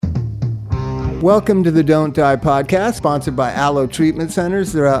Welcome to the Don't Die podcast, sponsored by Aloe Treatment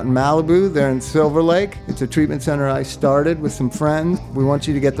Centers. They're out in Malibu. They're in Silver Lake. It's a treatment center I started with some friends. We want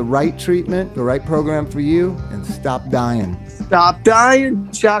you to get the right treatment, the right program for you, and stop dying. Stop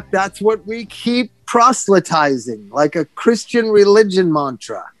dying, Chuck. That's what we keep proselytizing, like a Christian religion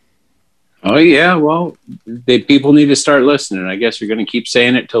mantra. Oh, yeah. Well, people need to start listening. I guess you're going to keep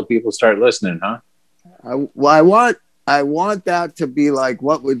saying it till people start listening, huh? I want that to be like,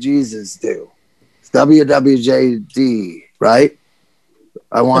 what would Jesus do? WWJD, right?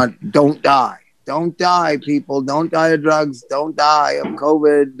 I want don't die. Don't die, people. Don't die of drugs. Don't die of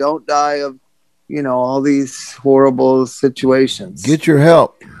COVID. Don't die of, all these horrible situations. Get your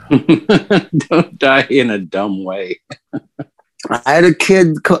help. Don't die in a dumb way. I had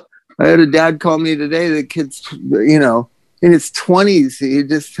a dad call me today. The kid's, in his 20s. He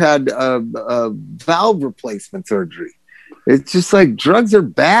just had a valve replacement surgery. It's just like drugs are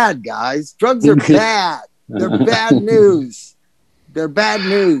bad, guys. Drugs are bad. They're bad news. They're bad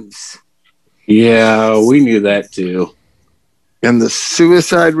news. Yeah, we knew that too. And the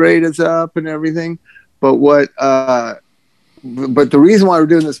suicide rate is up and everything. But but the reason why we're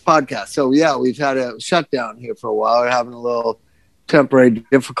doing this podcast, so yeah, we've had a shutdown here for a while. We're having a little temporary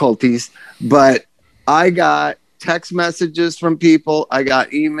difficulties. But I got text messages from people. I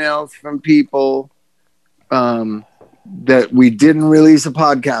got emails from people. That we didn't release a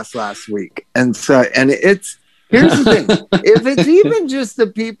podcast last week. And here's the thing. If it's even just the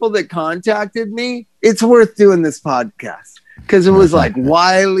people that contacted me, it's worth doing this podcast. Because it was like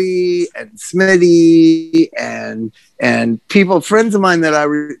Wiley and Smitty and people, friends of mine that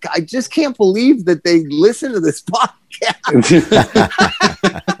I just can't believe that they listen to this podcast.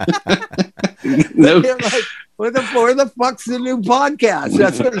 No. They're like, where the fuck's the new podcast?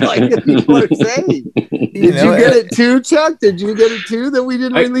 That's what people are saying. Did you get it too, Chuck? Did you get it too that we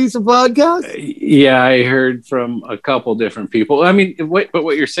didn't release a podcast? Yeah, I heard from a couple different people. I mean, but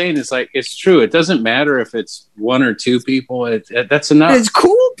what you're saying is like, it's true. It doesn't matter if it's one or two people. That's enough. It's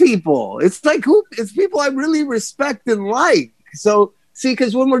cool people. It's like it's people I really respect and like. So see,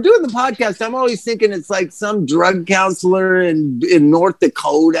 because when we're doing the podcast, I'm always thinking it's like some drug counselor in North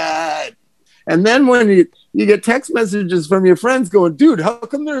Dakota. And then when you get text messages from your friends going, dude, how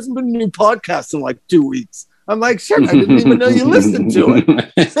come there hasn't been a new podcast in like 2 weeks? I'm like, shit, I didn't even know you listened to it.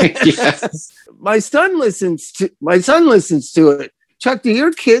 Yes. My son listens to it. Chuck, do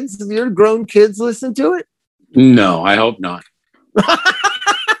your grown kids listen to it? No, I hope not.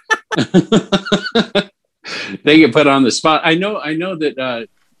 They get put on the spot. I know that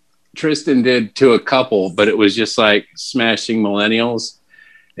Tristan did to a couple, but it was just like smashing millennials.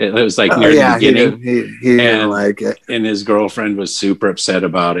 It was like near the beginning. He didn't like it. And his girlfriend was super upset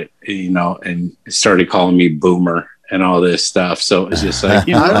about it, and started calling me boomer and all this stuff. So it was just like,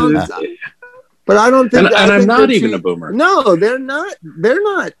 I don't think. And I'm not even a boomer. No, they're not. They're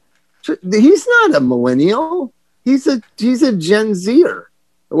not. He's not a millennial. He's a Gen Zer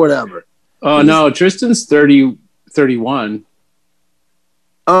or whatever. Oh, no. Tristan's 31.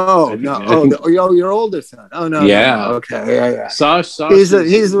 Oh, no. Oh, your older son. Oh, no. Yeah. No. Okay. Yeah. Sauce. He's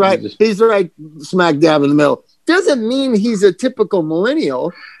right. He's right smack dab in the middle. Doesn't mean he's a typical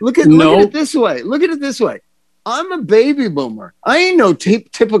millennial. Look at it this way. Look at it this way. I'm a baby boomer. I ain't no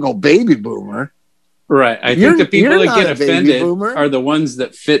typical baby boomer. Right. I think the people that get offended are the ones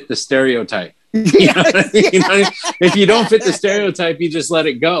that fit the stereotype. Yes, If you don't fit the stereotype, you just let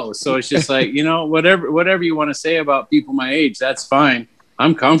it go. So it's just like, whatever you want to say about people my age, that's fine.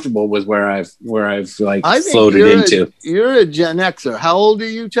 I'm comfortable with where I've floated into. You're a Gen Xer. How old are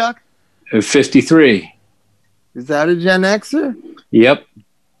you, Chuck? 53. Is that a Gen Xer? Yep.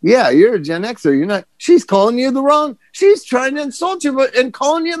 Yeah, you're a Gen Xer. You're not. She's calling you the wrong. She's trying to insult you, and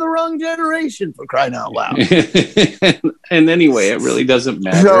calling you the wrong generation, for crying out loud. And anyway, it really doesn't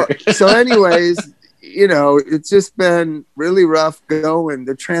matter. So anyways, it's just been really rough going.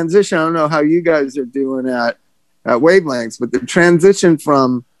 The transition. I don't know how you guys are doing at Wavelengths, but the transition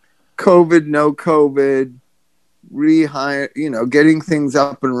from COVID, no COVID, rehire, getting things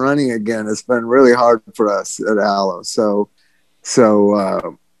up and running again has been really hard for us at Aloe. So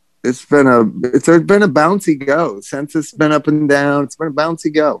it's been a bouncy go. Census been up and down. It's been a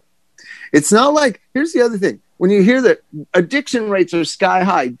bouncy go. It's not like, here's the other thing. When you hear that addiction rates are sky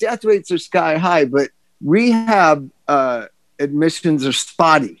high, death rates are sky high, but rehab admissions are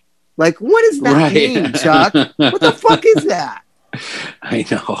spotty. Like, what does that mean, Chuck? What the fuck is that? I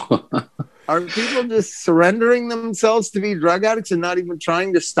know. Are people just surrendering themselves to be drug addicts and not even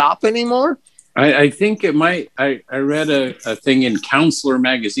trying to stop anymore? I think it might. I read a thing in Counselor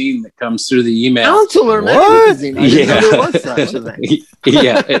magazine that comes through the email. Counselor magazine. I didn't know there was such a thing.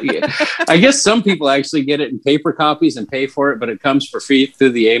 Yeah. I guess some people actually get it in paper copies and pay for it, but it comes for free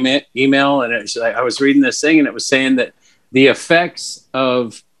through the email. And it's like, I was reading this thing, and it was saying that the effects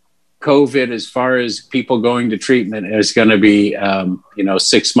of COVID, as far as people going to treatment, is going to be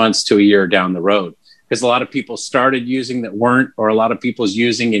 6 months to a year down the road, because a lot of people started using that weren't, or a lot of people's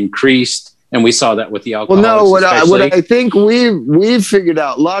using increased. And we saw that with the alcohol. Well, no, what I think we've figured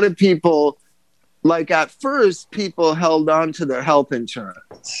out, a lot of people, like at first, people held on to their health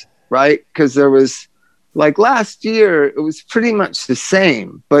insurance, right? Because there was, like last year, it was pretty much the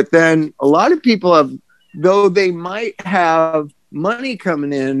same. But then a lot of people have, though they might have money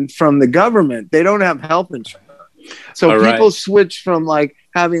coming in from the government, they don't have health insurance. So people switch from like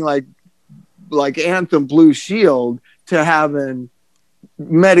having like Anthem Blue Shield to having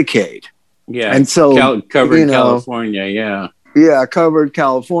Medicaid. Yeah, and so covered California, yeah, covered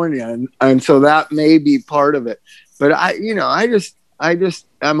California, and so that may be part of it. But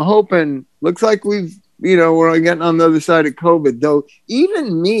I'm hoping. Looks like we're getting on the other side of COVID. Though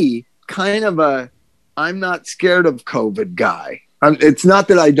even me, I'm not scared of COVID guy. It's not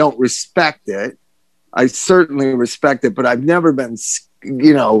that I don't respect it. I certainly respect it, but I've never been,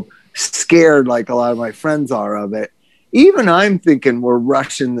 scared like a lot of my friends are of it. Even I'm thinking we're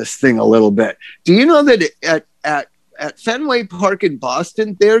rushing this thing a little bit. Do you know that at Fenway Park in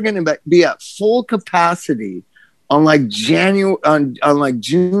Boston, they're going to be at full capacity on like June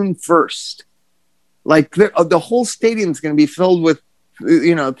 1st? Like the whole stadium's going to be filled with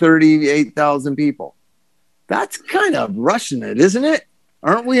 38,000 people. That's kind of rushing it, isn't it?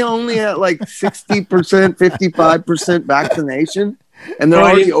 Aren't we only at like 60%, 55% vaccination? And they're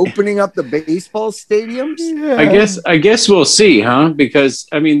already opening up the baseball stadiums? Yeah. I guess we'll see, huh? Because,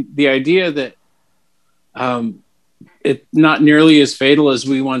 I mean, the idea that it's not nearly as fatal as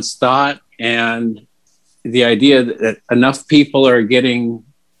we once thought, and the idea that enough people are getting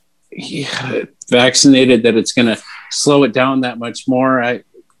vaccinated that it's going to slow it down that much more,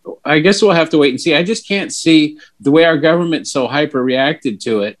 I guess we'll have to wait and see. I just can't see the way our government so hyper reacted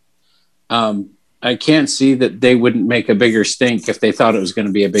to it. I can't see that they wouldn't make a bigger stink if they thought it was going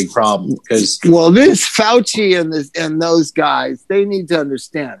to be a big problem. Because this Fauci and those guys, they need to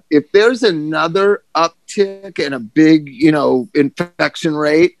understand, if there's another uptick and a big, infection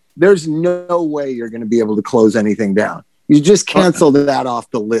rate, there's no way you're going to be able to close anything down. You just cancel that off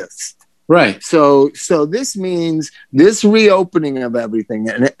the list. Right. So this means this reopening of everything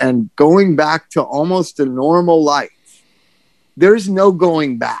and going back to almost a normal life. There's no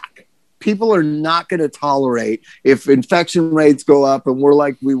going back. People are not going to tolerate if infection rates go up, and we're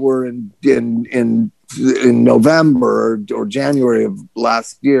like we were in November or January of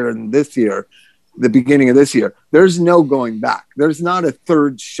last year and this year, the beginning of this year. There's no going back. There's not a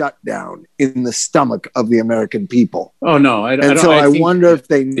third shutdown in the stomach of the American people. Oh no! I wonder if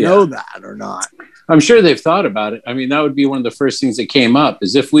they know that or not. I'm sure they've thought about it. I mean, that would be one of the first things that came up,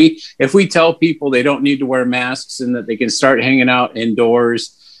 is if we tell people they don't need to wear masks and that they can start hanging out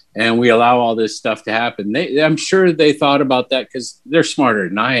indoors, and we allow all this stuff to happen. I'm sure they thought about that because they're smarter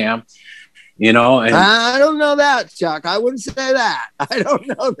than I am, And I don't know that, Chuck. I wouldn't say that. I don't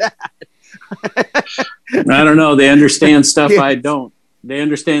know that. I don't know. They understand stuff I don't. They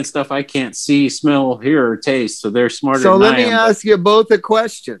understand stuff I can't see, smell, hear, or taste. So they're smarter than I am. So let me ask you both a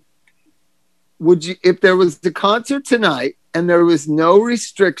question. Would you, if there was the concert tonight and there was no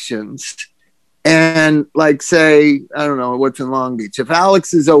restrictions, and like, say, I don't know what's in Long Beach, if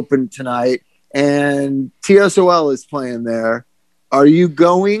Alex is open tonight and TSOL is playing there, are you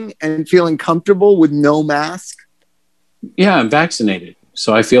going and feeling comfortable with no mask? Yeah, I'm vaccinated,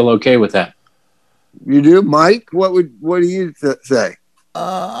 so I feel okay with that. You do? Mike, what do you say?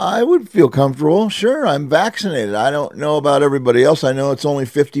 I would feel comfortable. Sure, I'm vaccinated. I don't know about everybody else. I know it's only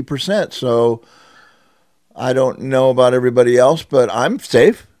 50%, so I don't know about everybody else, but I'm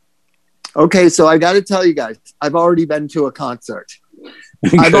safe. Okay, so I got to tell you guys, I've already been to a concert.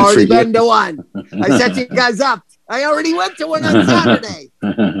 I've already been to one. I set you guys up. I already went to one on Saturday.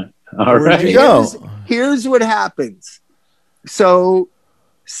 All right. Where'd you go? Here's what happens. So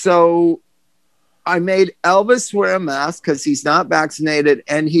I made Elvis wear a mask because he's not vaccinated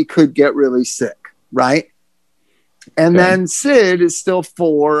and he could get really sick, right? And then Sid is still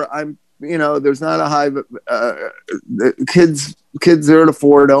 4. There's not a high. Kids 0 to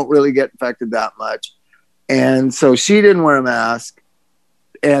 4 don't really get infected that much, and so she didn't wear a mask.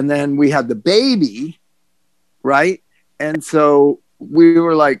 And then we had the baby, right? And so we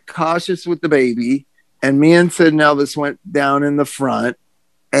were like cautious with the baby, and me and Sid and Elvis went down in the front,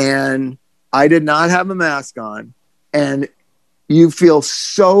 and I did not have a mask on, and you feel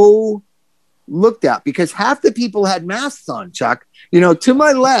so looked at because half the people had masks on, Chuck. To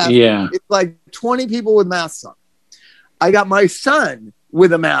my left, it's like 20 people with masks on. I got my son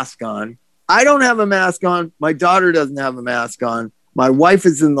with a mask on. I don't have a mask on. My daughter doesn't have a mask on. My wife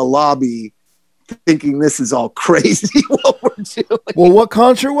is in the lobby thinking this is all crazy what we're doing. Well, what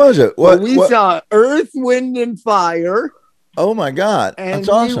concert was it? We saw Earth, Wind, and Fire. Oh, my God. And that's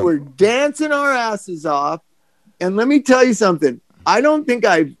awesome. we were dancing our asses off. And let me tell you something. I don't think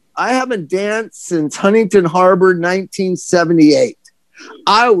I haven't danced since Huntington Harbor, 1978.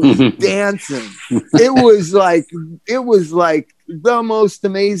 I was dancing. It was like the most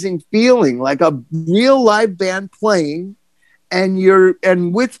amazing feeling, like a real live band playing,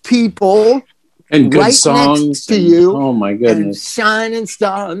 and with people and good right songs next to you. Oh my goodness! And shining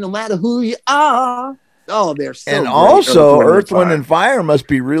star, no matter who you are. Oh, they're so and great. also Earth, Wind, and Fire must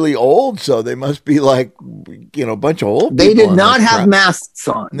be really old, so they must be like a bunch of old. They did not have masks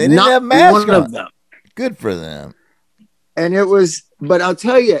on. They didn't have masks on. One of them. Good for them. And it was, but I'll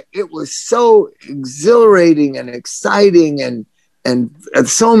tell you, it was so exhilarating and exciting, and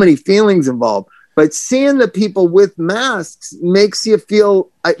so many feelings involved. But seeing the people with masks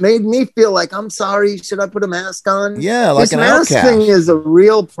it made me feel like, I'm sorry, should I put a mask on? Yeah, like this an mask outcast. thing is a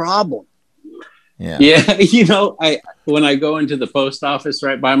real problem. Yeah. When I go into the post office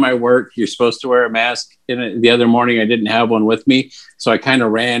right by my work, you're supposed to wear a mask. And the other morning, I didn't have one with me, so I kind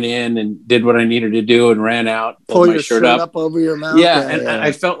of ran in and did what I needed to do and ran out, pulled my shirt up over your mouth.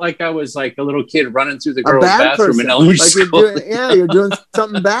 I felt like I was like a little kid running through the girls' bathroom in elementary school. You're doing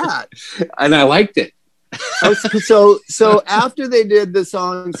something bad, and I liked it. So after they did the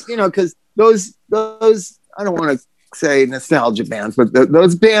songs, because those I don't want to say nostalgia bands, but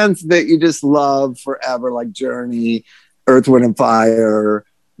those bands that you just love forever, like Journey, Earth, Wind, and Fire,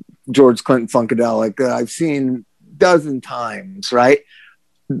 George Clinton, Funkadelic, that I've seen a dozen times, right?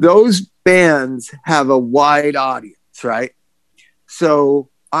 Those bands have a wide audience, right? So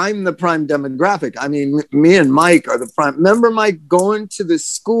I'm the prime demographic. I mean, me and Mike are the prime. Remember Mike going to the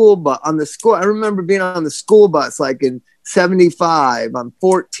school bus I remember being on the school bus like in 75. I'm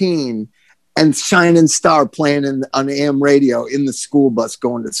 14. And Shining Star playing on the AM radio in the school bus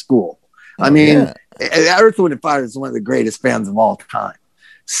going to school. Earth, Wind, and Fire is one of the greatest bands of all time.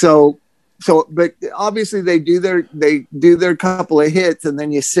 But obviously they do their couple of hits, and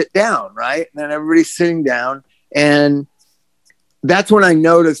then you sit down, right? And then everybody's sitting down, and that's when I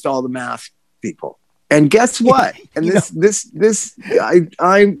noticed all the masked people. And guess what? And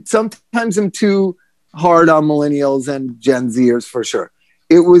I sometimes am too hard on millennials and Gen Zers for sure.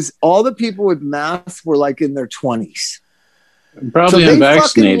 It was all the people with masks were like in their 20s. Probably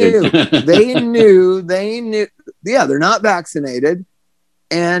unvaccinated. They knew. Yeah, they're not vaccinated.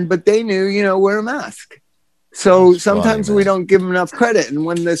 But they knew, wear a mask. So that's sometimes funny, we don't give them enough credit. And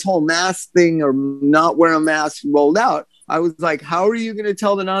when this whole mask thing or not wear a mask rolled out, I was like, how are you going to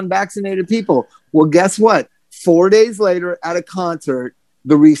tell the non-vaccinated people? Well, guess what? 4 days later at a concert,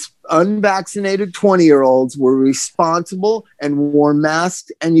 the unvaccinated 20-year-olds were responsible and wore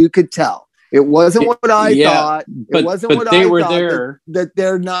masks, and you could tell. It wasn't what I thought. It wasn't what I thought that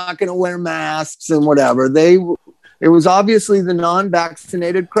they're not going to wear masks and whatever. It was obviously the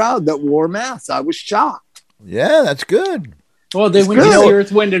non-vaccinated crowd that wore masks. I was shocked. Yeah, that's good. Well, they went to see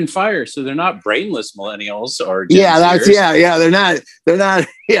Earth, Wind, and Fire, so they're not brainless millennials or Gen Zers. They're not.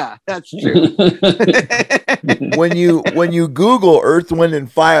 Yeah, that's true. when you Google Earth, Wind, and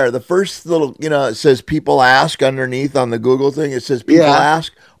Fire, the first little, it says people ask underneath on the Google thing. It says people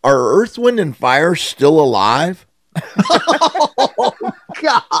ask, are Earth, Wind, and Fire still alive? Oh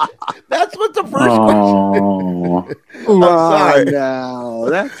God, that's what the first question. I'm sorry. No,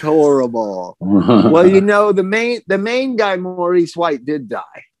 that's horrible. Well, the main guy, Maurice White, did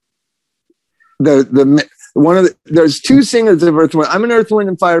die. There's two singers of Earth, Wind. I'm an Earth, Wind,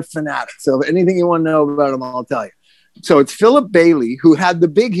 and Fire fanatic. So if anything you want to know about them, I'll tell you. So it's Philip Bailey, who had the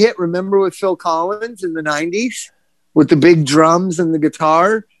big hit. Remember with Phil Collins in the 90s with the big drums and the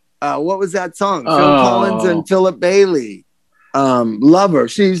guitar. What was that song? Phil Collins and Philip Bailey. Lover.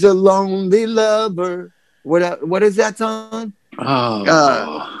 She's a lonely lover. What is that song?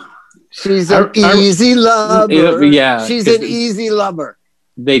 She's an easy lover. Yeah. She's an easy lover.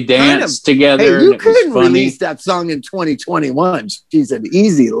 They danced together. Hey, you couldn't release that song in 2021. She's an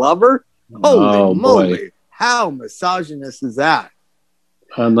easy lover. Holy moly. Boy. How misogynist is that?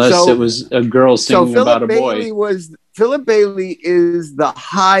 Unless it was a girl singing about a boy. Philip Bailey is the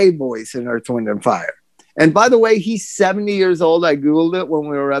high voice in Earth, Wind, and Fire. And by the way, he's 70 years old. I Googled it when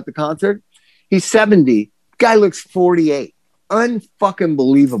we were at the concert. He's 70. Guy looks 48. Unfucking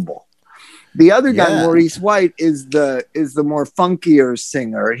believable. The other guy, Maurice White, is the more funkier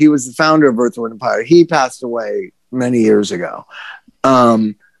singer. He was the founder of Earth, Wind & Fire. He passed away many years ago.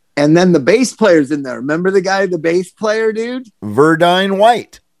 And then the bass player's in there. Remember the guy, the bass player, dude? Verdine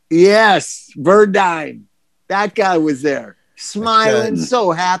White. Yes, Verdine. That guy was there, smiling,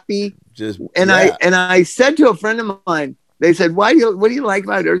 so happy. I said to a friend of mine, they said, what do you like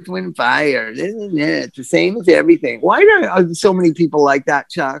about Earth, Wind & Fire? It's the same as everything. Why are so many people like that,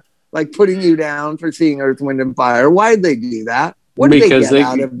 Chuck? Like putting you down for seeing Earth, Wind & Fire. Why did they do that? What did they get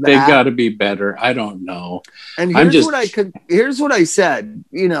out of that? They got to be better. I don't know. And here's what I said.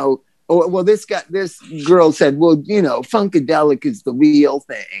 You know, this girl said, well, you know, Funkadelic is the real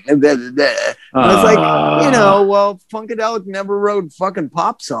thing. And I was like, you know, well, Funkadelic never wrote fucking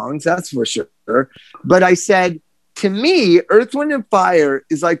pop songs, that's for sure. But I said, to me, Earth, Wind & Fire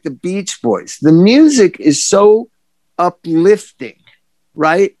is like the Beach Boys. The music is so uplifting,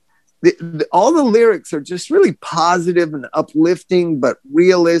 right? All the lyrics are just really positive and uplifting, but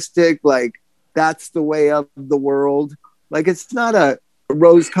realistic. Like, that's the way of the world. Like, it's not a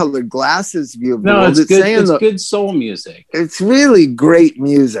rose-colored glasses view of the world. It's good. It's good soul music. It's really great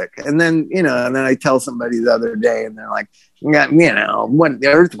music. And then, you know, I tell somebody the other day, and they're like, you know, the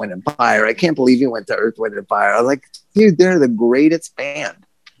Earth, Wind & Fire. I can't believe you went to Earth, Wind & Fire. I was like, dude, they're the greatest band.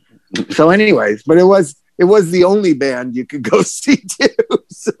 So, anyways, but it was the only band you could go see too.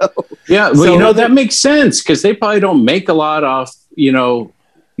 So you know, that makes sense because they probably don't make a lot off, you know,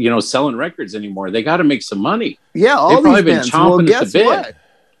 selling records anymore. They got to make some money. Yeah, all these bands. Well, guess what?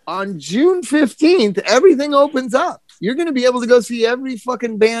 On June 15th, everything opens up. You're going to be able to go see every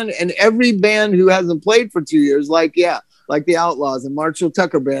fucking band and every band who hasn't played for 2 years, like the Outlaws and Marshall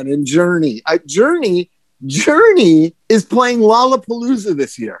Tucker Band and Journey. Journey is playing Lollapalooza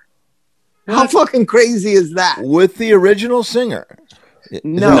this year. How fucking crazy is that? With the original singer?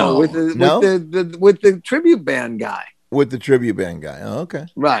 No, with the tribute band guy. With the tribute band guy. Oh, okay.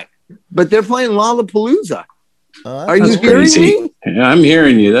 Right. But they're playing Lollapalooza. Are you hearing me? Yeah, I'm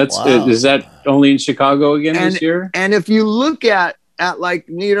hearing you. Is that only in Chicago again this year? And if you look at like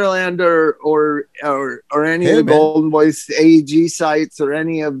Nederlander or any of the Golden Voice AEG sites or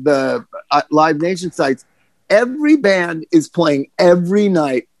any of the Live Nation sites, every band is playing every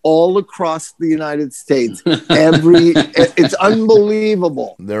night all across the United States. It's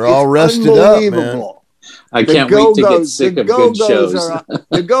unbelievable. They're all rested up, man. I can't wait to get sick of good shows.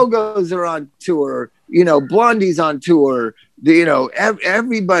 The Go-Go's are on tour. You know, Blondie's on tour.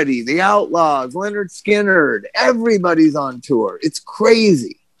 Everybody, the Outlaws, Leonard Skinner, everybody's on tour. It's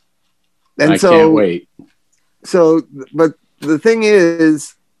crazy. And so, can't wait. So, but the thing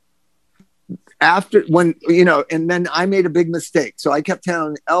is, after when, you know, and then I made a big mistake. So I kept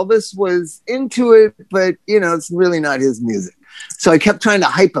telling Elvis was into it, but, you know, it's really not his music. So I kept trying to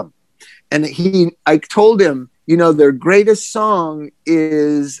hype him. And I told him, you know, their greatest song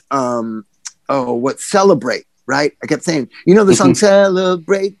is, Celebrate, right? I kept saying, you know, the song,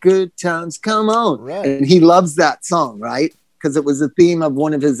 Celebrate Good Times, Come On. Right. And he loves that song, right? Because it was the theme of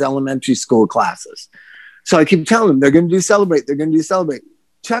one of his elementary school classes. So I keep telling him, they're going to do Celebrate. They're going to do Celebrate.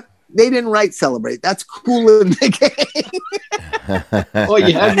 Chuck, they didn't write Celebrate. That's cool in the game. Oh,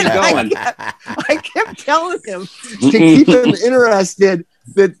 you had me going. I kept telling him to keep him interested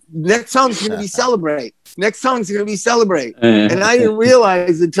that next song's going to be Celebrate. Next song's going to be Celebrate. And I didn't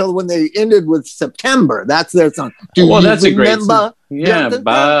realize until when they ended with September. That's their song. That's a great song. Yeah,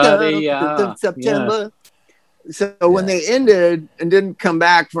 September. Yeah. So when they ended and didn't come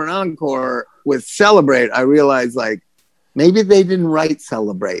back for an encore with Celebrate, I realized, like, maybe they didn't write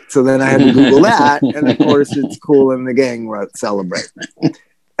Celebrate. So then I had to Google that. And of course, it's Cool and the Gang wrote Celebrate.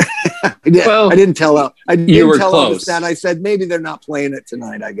 I didn't tell Elvis that. I said, maybe they're not playing it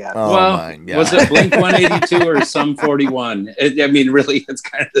tonight, I guess. Oh, well, was it Blink 182 or Sum 41? I mean, really, it's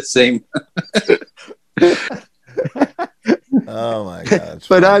kind of the same. Oh my God.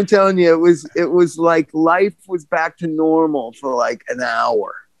 But I'm telling you, it was like life was back to normal for like an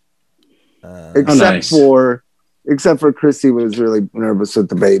hour. Except for Chrissy was really nervous with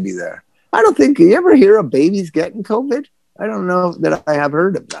the baby there. I don't think you ever hear of babies getting COVID. I don't know that I have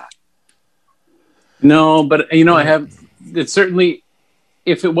heard of that. No, but you know, I have. It's certainly,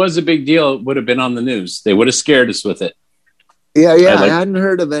 if it was a big deal, it would have been on the news. They would have scared us with it. Yeah. I hadn't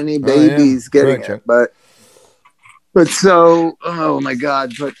heard of any babies getting it, but so, oh my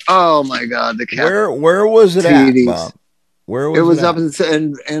God, the cat. Where was it at, Bob? Where was it? It was up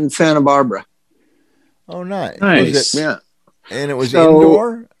in Santa Barbara. Oh, nice. Nice. Yeah. And it was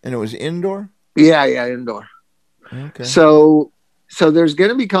indoor? And it was indoor? Yeah, indoor. Okay. So there's going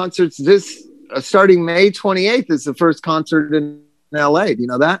to be concerts starting May 28th is the first concert in LA. Do you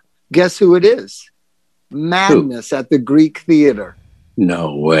know that? Guess who it is? Madness at the Greek Theater.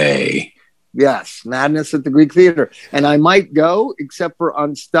 No way. Yes, Madness at the Greek Theater. And I might go, except for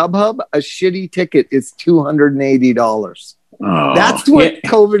on StubHub, a shitty ticket is $280. Oh, that's what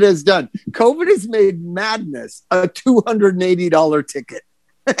COVID has done. COVID has made Madness a $280 ticket.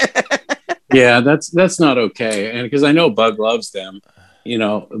 Yeah, that's not okay. And because I know Bug loves them,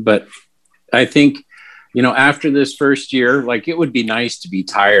 but I think, after this first year, like it would be nice to be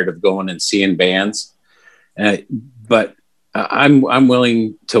tired of going and seeing bands. But I'm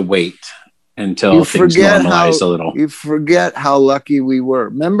willing to wait until things normalize a little. You forget how lucky we were.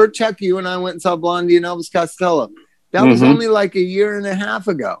 Remember, Chuck, you and I went and saw Blondie and Elvis Costello. That was only like a year and a half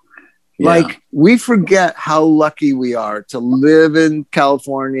ago. Yeah. Like, we forget how lucky we are to live in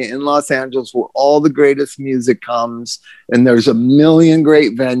California, in Los Angeles, where all the greatest music comes, and there's a million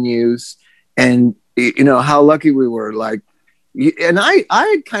great venues, and how lucky we were. Like, and I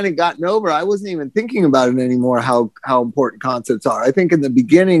had kind of gotten over. I wasn't even thinking about it anymore. How important concerts are. I think in the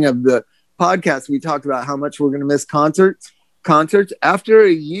beginning of the podcast we talked about how much we're going to miss concerts. After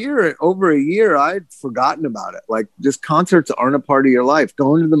over a year, I'd forgotten about it. Like, just concerts aren't a part of your life.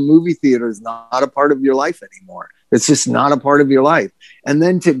 Going to the movie theater is not a part of your life anymore. It's just not a part of your life. And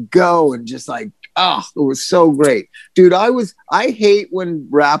then to go and just like, it was so great. Dude, I hate when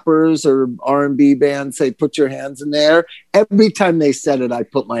rappers or R&B bands say, put your hands in there. Every time they said it, I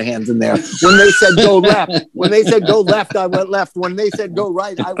put my hands in there. When they said go left, I went left. When they said go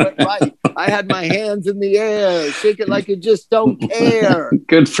right, I went right. I had my hands in the air. Shake it like you just don't care.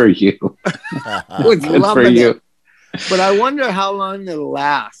 Good for you. Good for you. But I wonder how long it'll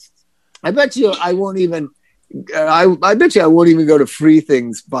last. I bet you I won't even go to free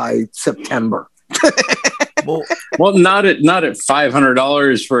things by September. well, not at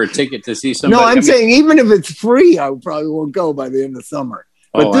 $500 for a ticket to see somebody. No, I'm saying even if it's free, I probably won't go by the end of summer.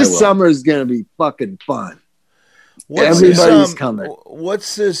 But this summer is going to be fucking fun. Everybody's coming.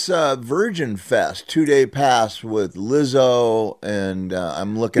 What's this Virgin Fest 2-day pass with Lizzo? And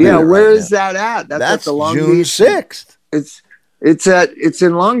I'm looking at it. Where is that at? That's at the Long June Beach. 6th. It's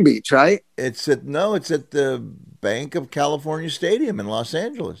in Long Beach, right? It's at the Bank of California Stadium in Los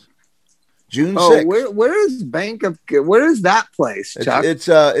Angeles. June 6th. Where is that place, Chuck?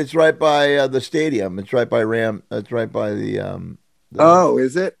 It's right by the stadium. It's right by It's right by the.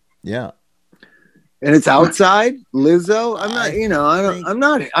 Is it? Yeah. And it's outside. Lizzo. I'm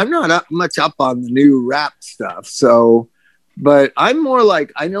not up much up on the new rap stuff. So, but I'm more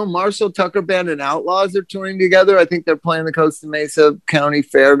like, I know Marshall Tucker Band and Outlaws are touring together. I think they're playing the Costa Mesa County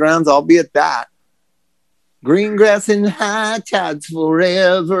Fairgrounds. I'll be at that. Green grass and high tides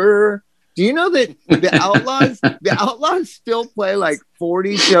forever. Do you know that the Outlaws still play like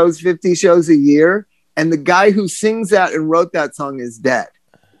 40 shows, 50 shows a year? And the guy who sings that and wrote that song is dead.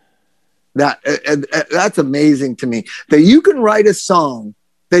 That's amazing to me, that you can write a song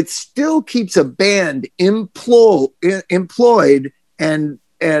that still keeps a band employed and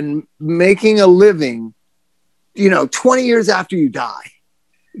making a living, 20 years after you die,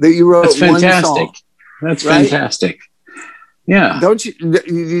 that you wrote one song. That's fantastic. Yeah. Don't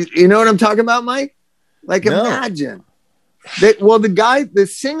you know what I'm talking about, Mike? Like, imagine that. Well, the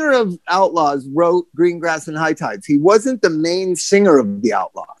singer of Outlaws wrote Green Grass and High Tides. He wasn't the main singer of the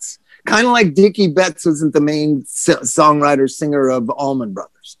Outlaws. Kind of like Dickie Betts wasn't the main songwriter, singer of Allman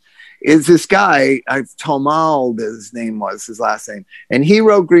Brothers. Is this guy, Tomal, his name was, his last name. And he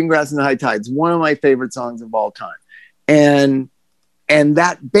wrote Green Grass and High Tides, one of my favorite songs of all time. And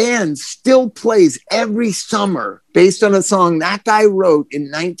that band still plays every summer based on a song that guy wrote in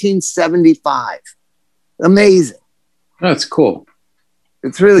 1975. Amazing. That's cool.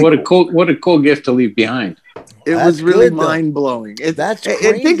 It's really what a cool gift to leave behind. It was really mind-blowing. That's crazy.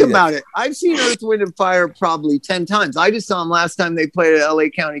 And think about it. I've seen Earth, Wind & Fire probably 10 times. I just saw them last time they played at LA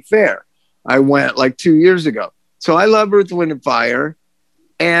County Fair. I went like 2 years ago. So I love Earth, Wind & Fire.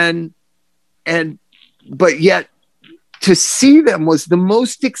 But yet to see them was the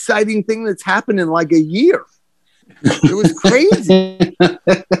most exciting thing that's happened in like a year. It was crazy.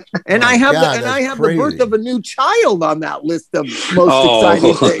 And I have the birth of a new child on that list of most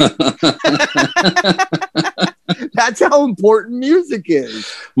exciting things. That's how important music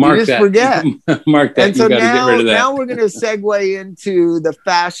is. Mark you just that. Forget. Mark that. And so you gotta get rid of that. Now we're going to segue into the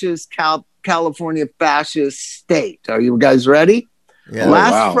fascist California fascist state. Are you guys ready? Yeah.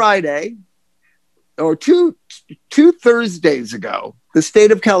 Last Friday, or two Thursdays ago, the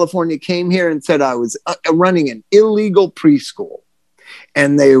state of California came here and said I was running an illegal preschool.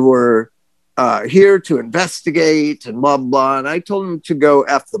 And they were here to investigate and blah, blah. And I told them to go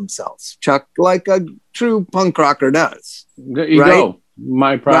F themselves, Chuck, like a true punk rocker does. You go.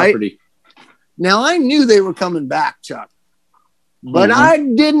 my property. Right? Now, I knew they were coming back, Chuck, but I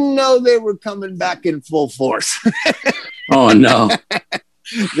didn't know they were coming back in full force. Oh, no.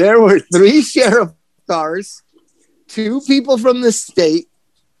 There were 3 sheriff cars, 2 people from the state,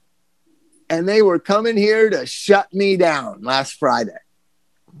 and they were coming here to shut me down last Friday.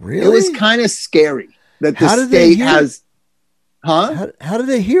 Really? It was kind of scary that the state has... Huh? How did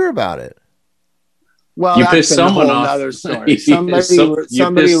they hear about it? Well, you that's pissed a someone whole off. Other story. Somebody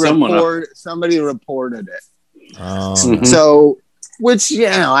reported it. Oh. So, which,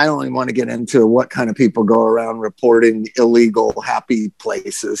 I don't even want to get into what kind of people go around reporting illegal happy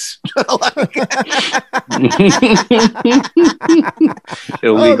places.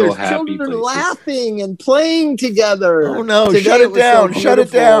 Illegal happy children places. Laughing and playing together. Oh no! Today Shut it down! So shut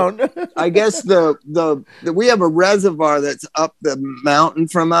it down! I guess the we have a reservoir that's up the mountain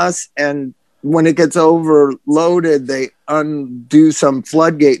from us, and when it gets overloaded, they undo some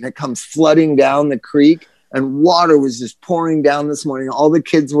floodgate and it comes flooding down the creek. And water was just pouring down this morning. All the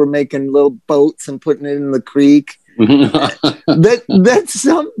kids were making little boats and putting it in the creek. that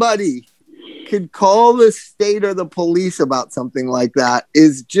somebody could call the state or the police about something like that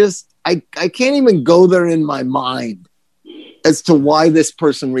is just, I can't even go there in my mind as to why this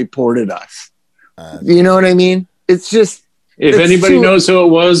person reported us. You know what I mean? It's just, if anybody knows who it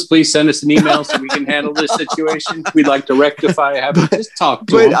was, please send us an email so we can handle this situation. We'd like to rectify it. Just talk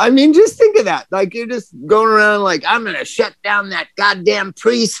to them. I mean, just think of that. Like, you're just going around like, I'm going to shut down that goddamn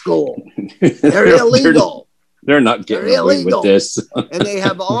preschool. They're illegal. They're not getting away with this. And they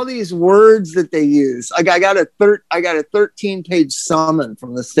have all these words that they use. Like, I got a 13-page summon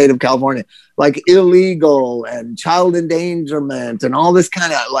from the state of California, like illegal and child endangerment and all this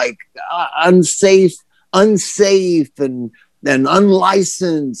kind of like unsafe and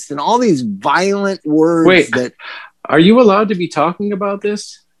unlicensed and all these violent words. Wait, are you allowed to be talking about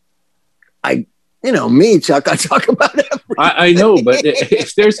this? Me, Chuck, I talk about it. I know, but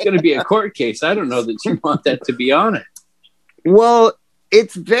if there's going to be a court case, I don't know that you want that to be on it. Well,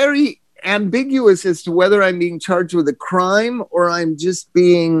 it's very ambiguous as to whether I'm being charged with a crime or I'm just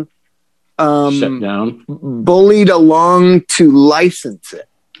being shut down, bullied along to license it.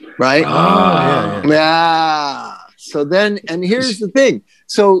 Right? Yeah. So then, and here's the thing.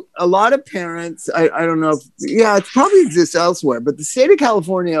 So a lot of parents, I don't know if, it probably exists elsewhere, but the state of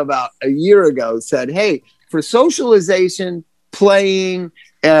California about a year ago said, hey, for socialization, playing,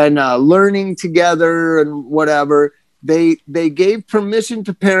 and learning together and whatever, they gave permission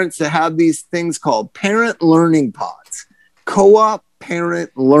to parents to have these things called parent learning pods, co-op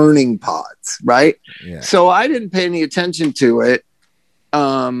parent learning pods, right? Yeah. So I didn't pay any attention to it.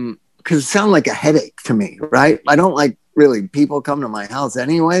 Because it sounded like a headache to me, right? I don't like really people come to my house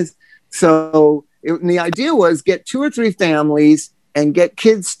anyways. So the idea was get 2 or 3 families and get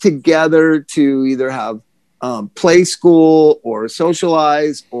kids together to either have play school or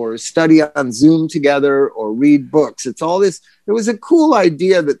socialize or study on Zoom together or read books. It's all this. It was a cool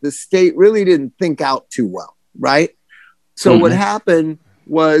idea that the state really didn't think out too well, right? So what happened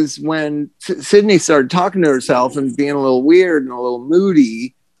was when Sydney started talking to herself and being a little weird and a little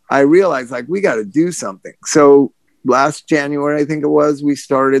moody, I realized like we got to do something. So last January, I think it was, we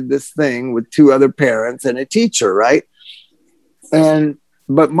started this thing with 2 other parents and a teacher, right?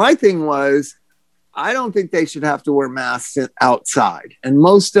 But my thing was, I don't think they should have to wear masks outside. And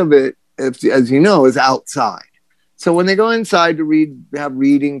most of it, as you know, is outside. So when they go inside to have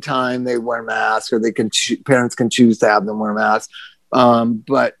reading time, they wear masks, or parents can choose to have them wear masks.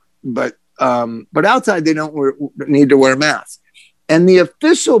 But outside they don't need to wear masks. And the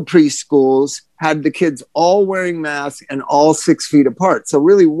official preschools had the kids all wearing masks and all 6 feet apart. So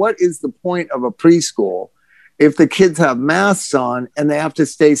really, what is the point of a preschool if the kids have masks on and they have to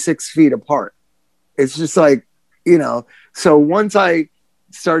stay 6 feet apart? It's just like, so once I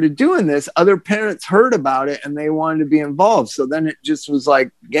started doing this, other parents heard about it and they wanted to be involved. So then it just was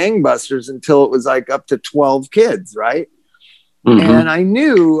like gangbusters until it was like up to 12 kids, right? And I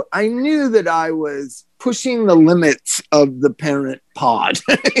knew that I was pushing the limits of the parent pod.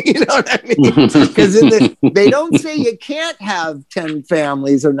 You know what I mean? Because they don't say you can't have 10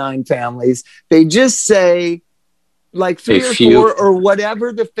 families or 9 families. They just say like 3 or 4 or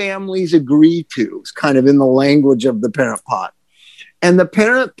whatever the families agree to. It's kind of in the language of the parent pod. And the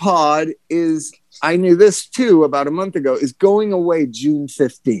parent pod is, I knew this too about a month ago, is going away June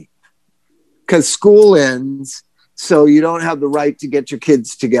 15th because school ends. So you don't have the right to get your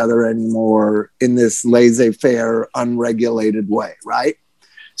kids together anymore in this laissez-faire, unregulated way, right?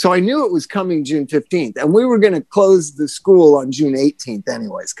 So I knew it was coming June 15th. And we were going to close the school on June 18th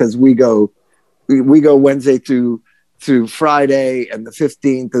anyways, because we go Wednesday through through Friday, and the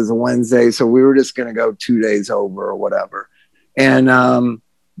 15th is a Wednesday. So we were just going to go 2 days over or whatever. And,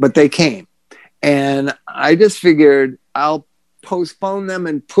 but they came, and I just figured I'll postpone them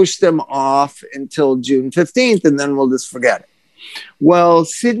and push them off until June 15th, and then we'll just forget it. Well,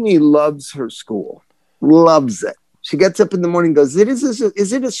 Sydney loves her school, loves it. She gets up in the morning, goes,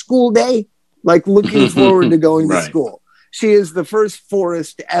 is it a school day? Like looking forward to going to school. She is the first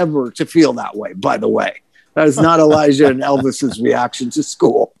Forrest ever to feel that way, by the way. That is not Elijah and Elvis's reaction to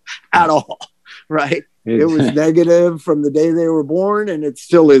school at all, right? It was negative from the day they were born, and it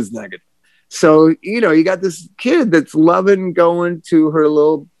still is negative. So, you know, you got this kid that's loving going to her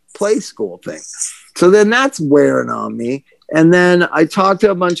little play school thing. So then that's wearing on me. And then I talked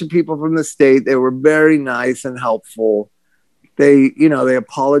to a bunch of people from the state. They were very nice and helpful. They, you know, they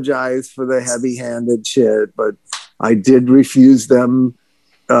apologized for the heavy-handed shit, but I did refuse them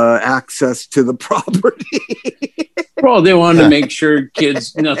access to the property. Well, they wanted to make sure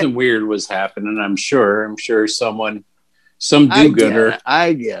kids, nothing weird was happening. I'm sure some do-gooder.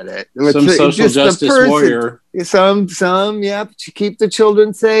 I get it. Some social justice warrior. Some, yep, to keep the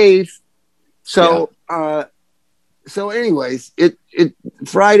children safe. So, so anyways, it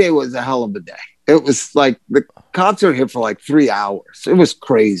Friday was a hell of a day. It was like the cops were here for like 3 hours. It was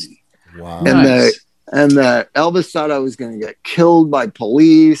crazy. Wow. And the Elvis thought I was going to get killed by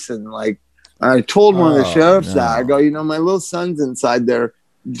police. And like, I told one of the sheriffs that, I go, you know, my little son's inside there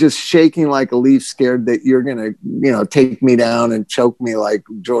just shaking like a leaf, scared that you're going to, you know, take me down and choke me like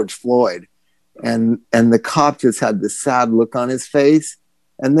George Floyd. And the cop just had this sad look on his face.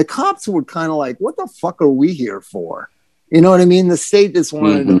 And the cops were kind of like, what the fuck are we here for? You know what I mean? The state just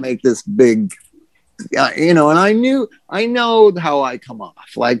wanted to make this big, you know, and I know how I come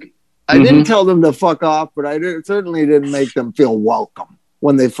off. Like, I didn't tell them to fuck off, but I certainly didn't make them feel welcome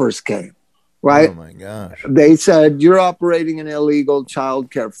when they first came. Right? Oh my gosh. They said, you're operating an illegal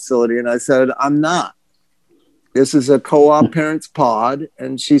child care facility. And I said, I'm not. This is a co-op parents pod.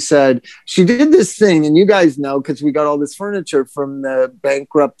 And she said, she did this thing, and you guys know, because we got all this furniture from the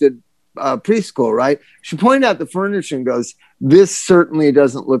bankrupted preschool, right? She pointed out the furniture and goes, this certainly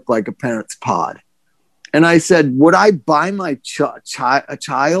doesn't look like a parents pod. And I said, would I buy my a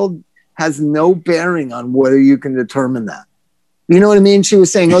child? Has no bearing on whether you can determine that. You know what I mean? She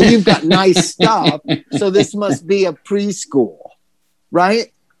was saying, oh, you've got nice stuff, so this must be a preschool,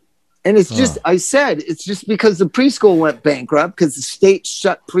 right? And it's just, I said, it's just because the preschool went bankrupt because the state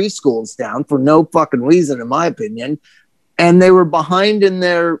shut preschools down for no fucking reason, in my opinion. And they were behind in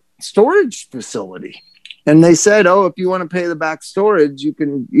their storage facility. And they said, oh, if you want to pay the back storage, you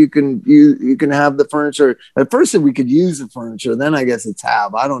can have the furniture. At first we could use the furniture. Then I guess it's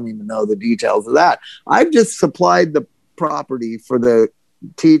have. I don't even know the details of that. I've just supplied the property for the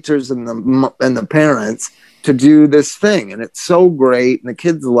teachers and the parents to do this thing. And it's so great. And the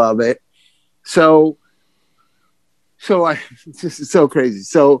kids love it. So it's just so crazy.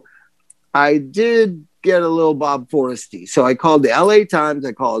 So I did get a little Bob Forresty. So I called the LA Times.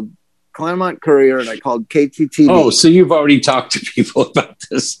 I called Claremont Courier, and I called KTTV. Oh, so you've already talked to people about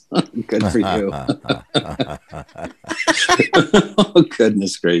this. Good for you. Oh,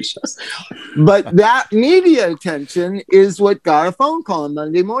 goodness gracious. But that media attention is what got a phone call on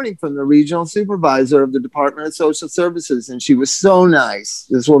Monday morning from the regional supervisor of the Department of Social Services. And she was so nice,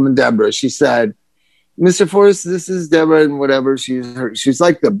 this woman, Deborah. She said, Mr. Forrest, this is Deborah, and whatever. She's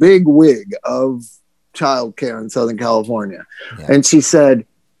like the big wig of childcare in Southern California. Yeah. And she said,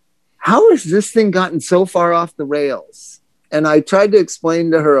 how has this thing gotten so far off the rails? And I tried to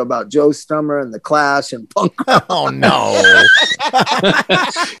explain to her about Joe Strummer and the Clash and punk. Oh, no.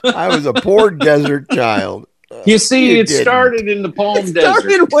 I was a poor desert child. You see, it started in the Palm Desert.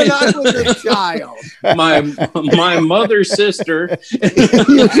 It started when I was a child. My mother's sister.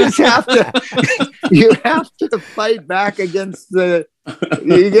 You have to fight back against the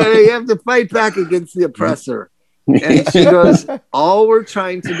oppressor. And she goes, all we're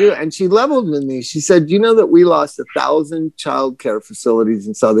trying to do, and she leveled with me. She said, you know that we lost 1,000 child care facilities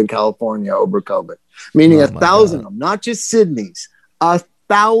in Southern California over COVID, meaning 1,000 of them, not just Sydney's,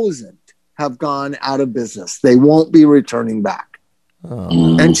 1,000 have gone out of business. They won't be returning back.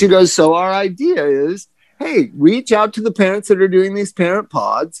 Oh. And she goes, so our idea is, hey, reach out to the parents that are doing these parent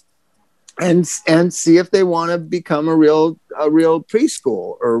pods and see if they want to become a real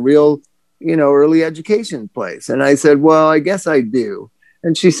preschool or a real, early education place. And I said, well, I guess I do.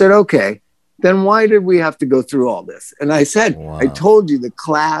 And she said, okay, then why did we have to go through all this? And I said, wow. I told you the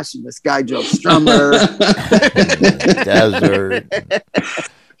Clash and this guy, Joe Strummer. Desert.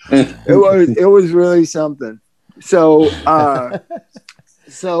 It was really something. So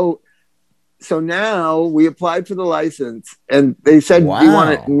so now we applied for the license, and they said, Wow. do you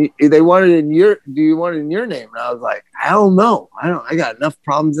want it in your name? And I was like, hell no, I got enough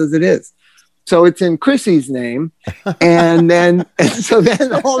problems as it is. So it's in Chrissy's name. And so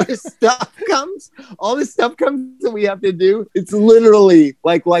then all this stuff comes that we have to do. It's literally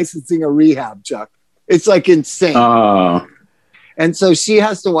like licensing a rehab, Chuck. It's like insane. And so she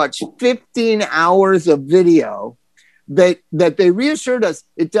has to watch 15 hours of video that they reassured us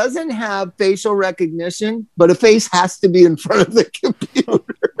it doesn't have facial recognition, but a face has to be in front of the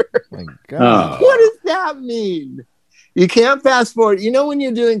computer. My God. What does that mean? You can't fast forward. You know, when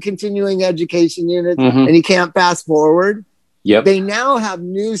you're doing continuing education units and you can't fast forward? Yep. They now have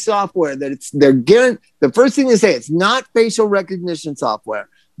new software that the first thing they say, it's not facial recognition software,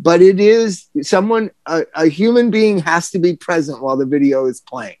 but it is a human being has to be present while the video is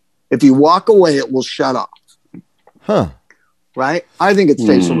playing. If you walk away, it will shut off. Huh. Right? I think it's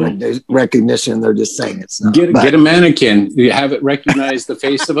facial recognition. They're just saying it's not. Get a mannequin. You have it recognize the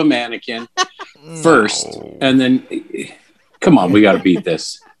face of a mannequin first, and then come on, we got to beat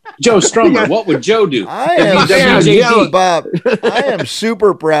this. Joe Strummer, what would Joe do? I am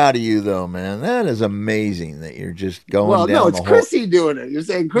super proud of you, though, man. That is amazing that you're just going. Well, down no, it's Chrissy doing it. You're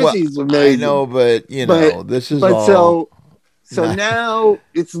saying Chrissy's amazing. I know, but this is all. So now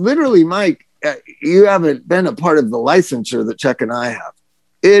it's literally, Mike. You haven't been a part of the licensure that Chuck and I have.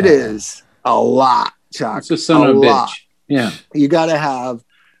 It is a lot, Chuck. It's a son of a bitch. Yeah. You got to have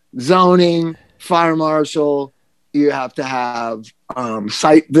zoning, fire marshal. You have to have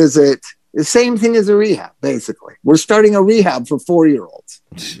site visit. The same thing as a rehab, basically. We're starting a rehab for 4-year-olds.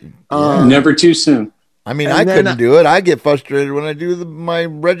 Never too soon. I mean, I couldn't do it. I get frustrated when I do my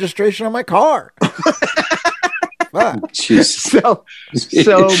registration on my car. So I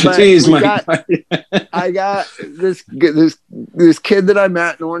got this kid that I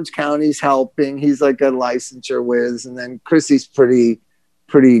met in Orange County. He's helping. He's like a licensure whiz, and then Chrissy's pretty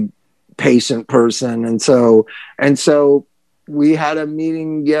patient person, and so we had a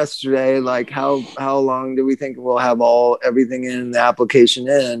meeting yesterday. Like, how long do we think we'll have everything in the application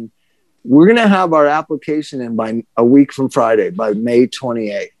in? We're gonna have our application in by a week from Friday, by May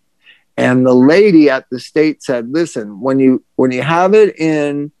 28th. And the lady at the state said, listen, when you have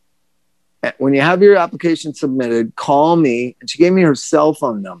your application submitted, call me. And she gave me her cell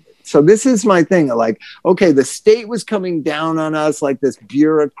phone number. So this is my thing. Like, okay, the state was coming down on us like this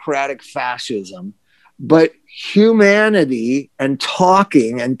bureaucratic fascism, but humanity and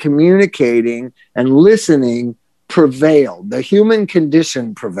talking and communicating and listening prevailed. The human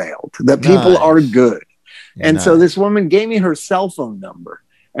condition prevailed. That people are good. And so this woman gave me her cell phone number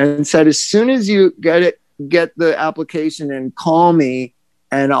and said, as soon as you get the application and call me,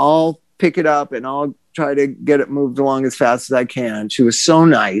 and I'll pick it up and I'll try to get it moved along as fast as I can. She was so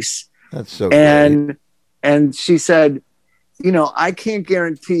nice. That's so great. And she said, I can't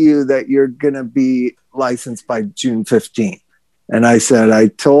guarantee you that you're going to be licensed by June 15th. And I said, I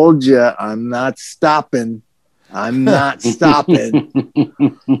told you, I'm not stopping. I'm not stopping.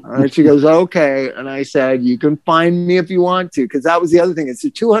 And she goes, okay. And I said, you can fine me if you want to, because that was the other thing. It's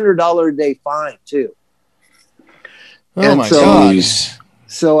a $200 a day fine too. Oh my God.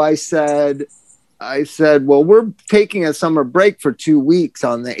 So I said, well, we're taking a summer break for 2 weeks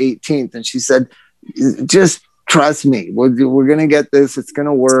on the 18th. And she said, just trust me. We're going to get this. It's going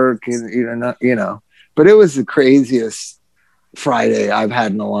to work. But it was the craziest Friday I've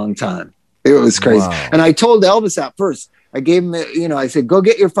had in a long time. It was crazy. Wow. And I told Elvis at first, I gave him, I said, go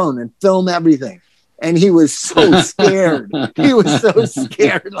get your phone and film everything. And he was so scared. He was so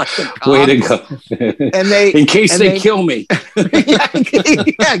scared. Like the cops. Way to go. And in case they kill me.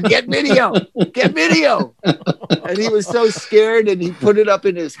 Get video. And he was so scared, and he put it up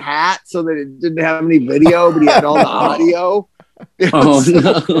in his hat so that it didn't have any video, but he had all the audio. It was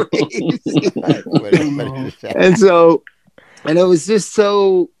so crazy. And it was just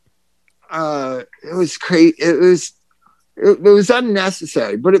so, it was crazy. It was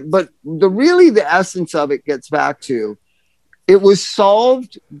unnecessary, but the essence of it gets back to, it was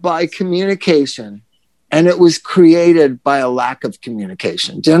solved by communication, and it was created by a lack of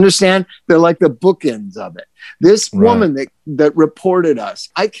communication. Do you understand? They're like the bookends of it. This woman that reported us,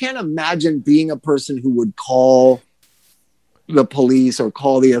 I can't imagine being a person who would call the police or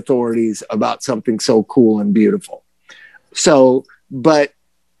call the authorities about something so cool and beautiful. So, but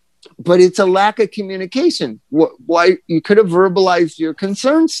it's a lack of communication. Why you could have verbalized your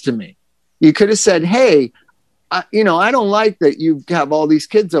concerns to me. You could have said, hey, I don't like that you have all these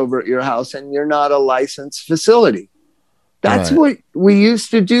kids over at your house and you're not a licensed facility. That's what we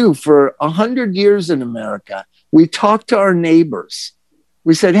used to do for 100 years in America. We talked to our neighbors.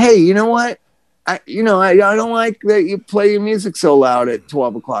 We said, hey, you know what? I don't like that you play your music so loud at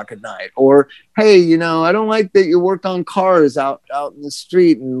 12 o'clock at night. Or, hey, I don't like that you work on cars out in the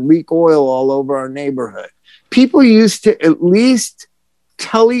street and leak oil all over our neighborhood. People used to at least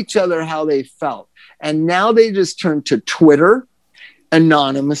tell each other how they felt. And now they just turn to Twitter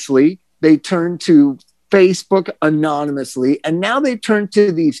anonymously. They turn to Facebook anonymously. And now they turn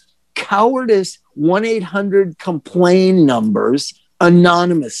to these cowardice 1-800-COMPLAIN numbers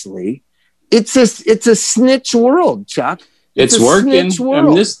anonymously. It's a snitch world, Chuck. It's working. I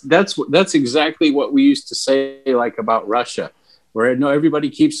mean, that's exactly what we used to say, like about Russia, where everybody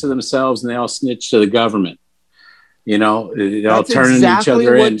keeps to themselves and they all snitch to the government. They all turn each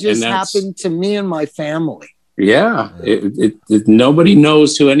other in. That's just happened to me and my family. Yeah, nobody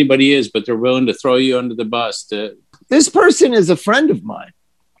knows who anybody is, but they're willing to throw you under the bus. This person is a friend of mine.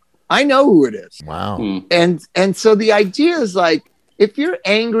 I know who it is. Wow. And so the idea is like, if you're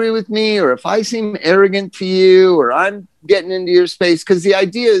angry with me, or if I seem arrogant to you, or I'm getting into your space, because the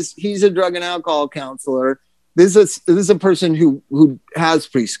idea is he's a drug and alcohol counselor. This is a person who has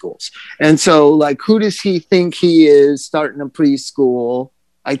preschools. And so, like, who does he think he is starting a preschool?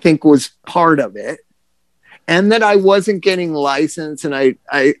 I think was part of it. And that I wasn't getting licensed. And I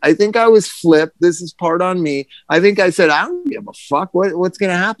think I was flipped. This is part on me. I think I said, I don't give a fuck. What's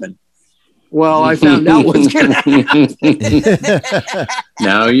going to happen? Well, I found out what's going to happen.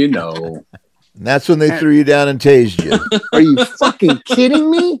 Now you know. And that's when they threw you down and tased you. Are you fucking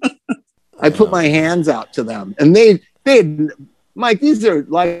kidding me? I put my hands out to them, and they had, Mike, these are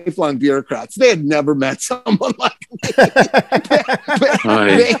lifelong bureaucrats. They had never met someone like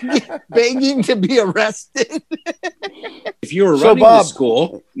me, begging to be arrested. If you were running the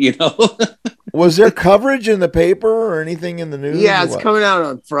school, Was there coverage in the paper or anything in the news? Yeah, it's coming out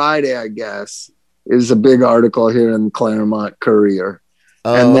on Friday, I guess. It was a big article here in the Claremont Courier.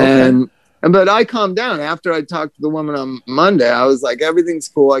 And then, but I calmed down after I talked to the woman on Monday. I was like, everything's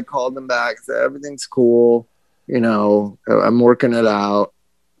cool. I called them back, said, everything's cool. I'm working it out.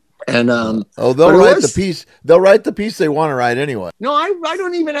 And they'll write the piece. They'll write the piece they want to write anyway. No, I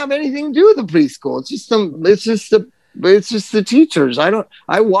don't even have anything to do with the preschool. It's just the teachers.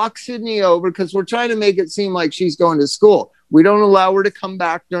 I walk Sydney over because we're trying to make it seem like she's going to school. We don't allow her to come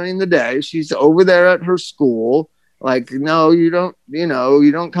back during the day. She's over there at her school. Like, no, you don't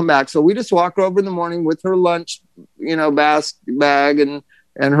come back. So we just walk her over in the morning with her lunch, bag and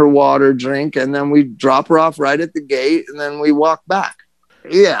her water drink. And then we drop her off right at the gate and then we walk back.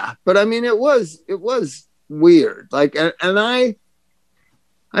 Yeah. But I mean, it was weird. Like, and I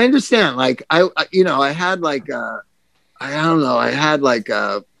understand, like, I had like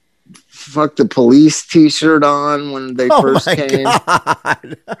a fuck the police t-shirt on when they first came.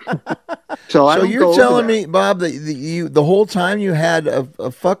 So you're telling me, Bob, that the whole time you had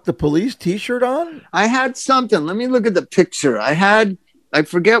a fuck the police t-shirt on? I had something. Let me look at the picture. I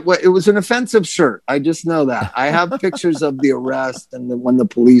forget what it was, an offensive shirt. I just know that. I have pictures of the arrest and when the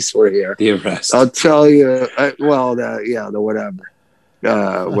police were here. The arrest. I'll tell you. Whatever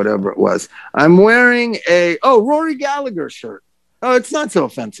it was. I'm wearing a Rory Gallagher shirt. Oh, it's not so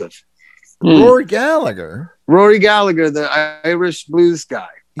offensive. Rory Gallagher, the Irish blues guy.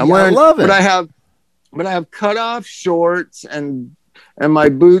 I love it. But I have cut off shorts and my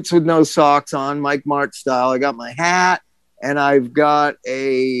boots with no socks on, Mike Mart style. I got my hat and I've got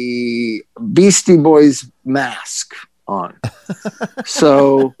a Beastie Boys mask on.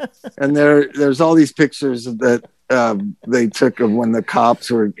 So, and there's all these pictures that they took of when the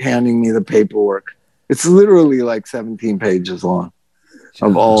cops were handing me the paperwork. It's literally like 17 pages long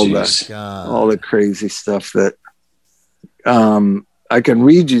of all the crazy stuff that I can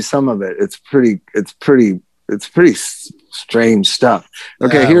read you some of it. It's pretty strange stuff.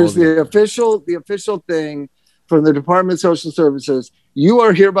 Okay, here's the official thing from the Department of Social Services. You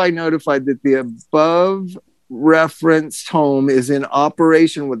are hereby notified that the above referenced home is in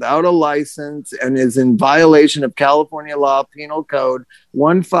operation without a license and is in violation of California law penal code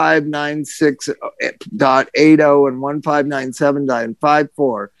 1596.80 and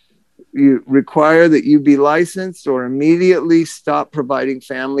 1597.54. You require that you be licensed or immediately stop providing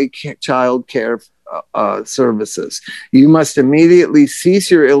family child care services. You must immediately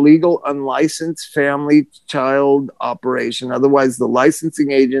cease your illegal unlicensed family child operation. Otherwise, the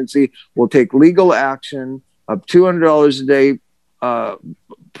licensing agency will take legal action of $200 a day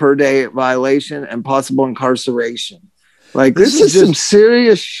per day violation and possible incarceration. Like, this is some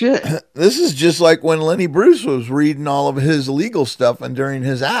serious shit. This is just like when Lenny Bruce was reading all of his legal stuff and during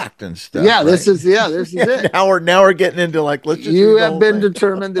his act and stuff. Yeah, right? This is it. Now we're getting into like, let's just. You have been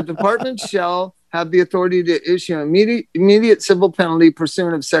determined the department shall have the authority to issue an immediate civil penalty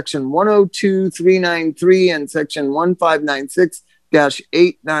pursuant of Section 102393 and Section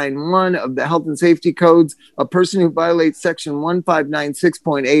 1596-891 of the Health and Safety Codes. A person who violates Section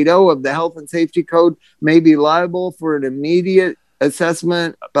 1596.80 of the Health and Safety Code may be liable for an immediate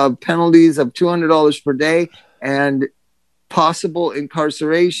assessment of penalties of $200 per day and possible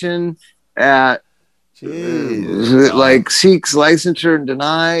incarceration at like seeks licensure and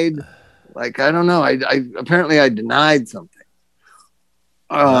denied. Like, I don't know. I apparently I denied something.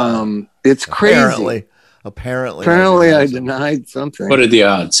 It's crazy. Apparently I denied something. What are the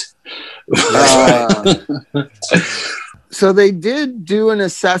odds? So they did do an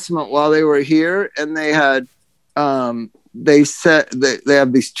assessment while they were here, and they had they said they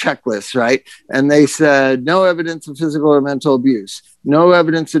have these checklists, right? And they said no evidence of physical or mental abuse, no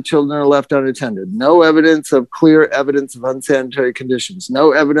evidence that children are left unattended, no evidence of clear evidence of unsanitary conditions,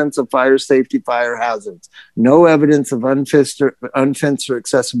 no evidence of fire safety, fire hazards, no evidence of unfenced or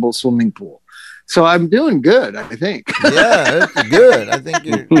accessible swimming pool. So I'm doing good, I think. Yeah, that's good. I think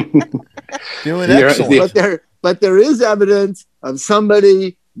you're doing excellent. But there is evidence of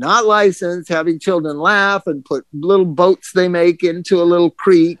somebody not licensed having children laugh and put little boats they make into a little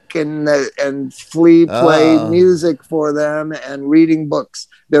creek and play music for them and reading books.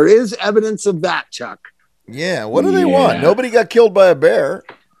 There is evidence of that, Chuck. Yeah. What do they want? Nobody got killed by a bear.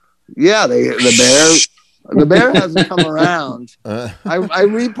 Yeah, the bear hasn't come around. I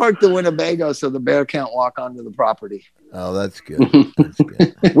reparked the Winnebago so the bear can't walk onto the property. Oh, that's good. That's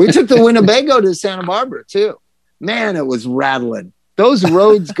good. We took the Winnebago to Santa Barbara too. Man, it was rattling. Those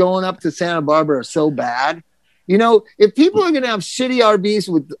roads going up to Santa Barbara are so bad. You know, if people are going to have shitty RVs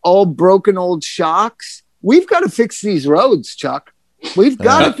with all broken old shocks, we've got to fix these roads, Chuck. We've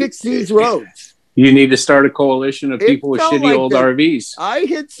got to fix these roads. You need to start a coalition of people with shitty old RVs. I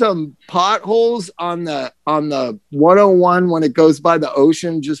hit some potholes on the 101 when it goes by the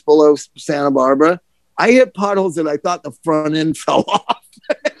ocean just below Santa Barbara. I hit potholes that I thought the front end fell off.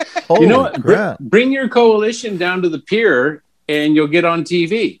 You know what? Bring your coalition down to the pier and you'll get on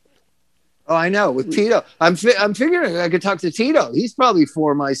TV. Oh, I know. With Tito. I'm figuring I could talk to Tito. He's probably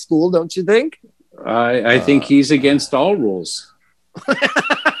for my school, don't you think? I think he's against all rules.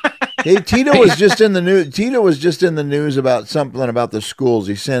 Hey, Tito was just in the news. Tito was just in the news about something about the schools.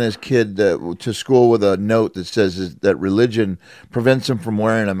 He sent his kid to school with a note that says that religion prevents him from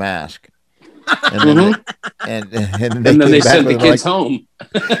wearing a mask. And then they sent the kids home.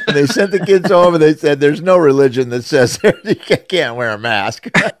 They sent the kids home, and they said, "There's no religion that says you can't wear a mask."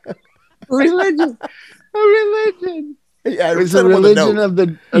 Religion, a religion. Yeah, it was a religion of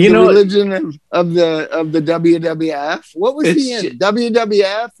the WWF. What was he in?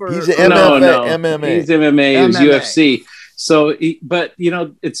 WWF or he's MMA? He's MMA. He's UFC. So, but you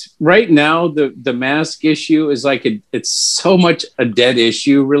know, it's right now the mask issue is like it's so much a dead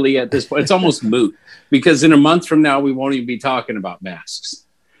issue really at this point. It's almost moot because in a month from now we won't even be talking about masks.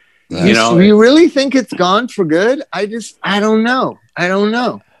 You know, you really think it's gone for good? I don't know.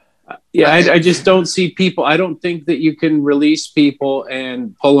 Yeah, I just don't see people. I don't think that you can release people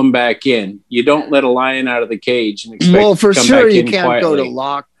and pull them back in. You don't let a lion out of the cage and expect well, for to come sure back you in can't quietly.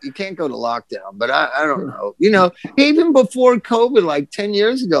 You can't go to lockdown. But I don't know. You know, even before COVID, like 10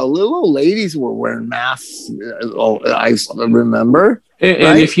 years ago, little old ladies were wearing masks. I remember. And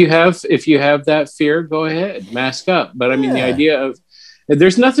right? if you have that fear, go ahead, mask up. But I mean, the idea of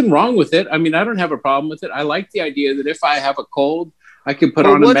there's nothing wrong with it. I mean, I don't have a problem with it. I like the idea that if I have a cold, I can put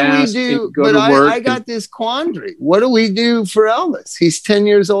on a mask and go to work. I got this quandary. What do we do for Elvis? He's 10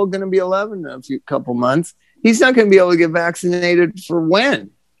 years old, going to be 11 in a couple months. He's not going to be able to get vaccinated for when?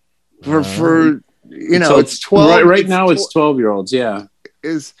 For you know, it's 12. Right now, it's 12-year-olds. Yeah.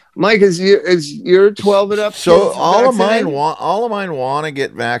 Is your 12 and up? So all of mine want to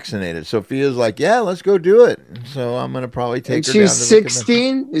get vaccinated. Sophia's like, yeah, let's go do it. So I'm going to probably take her down to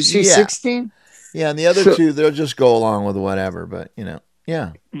 16? Is she 16? Yeah, and the other two, they'll just go along with whatever. But, you know,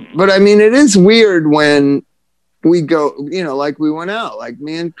 yeah. But, I mean, it is weird when we go, you know, like we went out. Like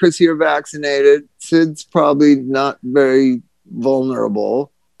me and Chrissy are vaccinated. Sid's probably not very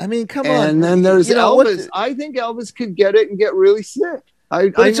vulnerable. I mean, come on. And then there's Elvis. I think Elvis could get it and get really sick. I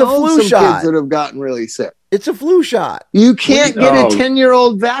know a flu some shot. Kids that have gotten really sick. It's a flu shot. You can't get a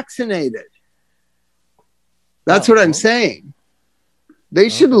 10-year-old vaccinated. That's what I'm saying. They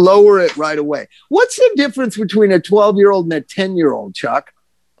should lower it right away. What's the difference between a 12-year-old and a 10-year-old, Chuck?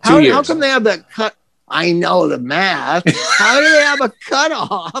 How come they have that cut? I know the math. How do they have a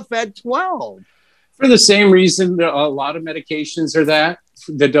cutoff at 12? For the same reason, a lot of medications are that.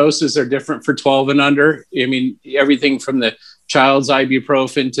 The doses are different for 12 and under. I mean, everything from the child's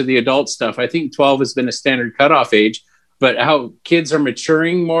ibuprofen to the adult stuff. I think 12 has been a standard cutoff age, but how kids are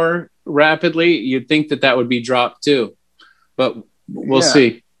maturing more rapidly, you'd think that would be dropped too. But we'll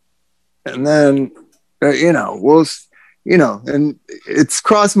see. And then, and it's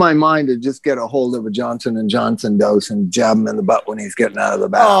crossed my mind to just get a hold of a Johnson & Johnson dose and jab him in the butt when he's getting out of the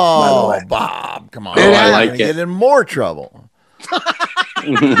bath. Oh, by the way. Bob, come on. I like it. Get in more trouble.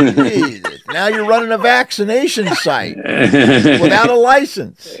 Jesus. Now you're running a vaccination site without a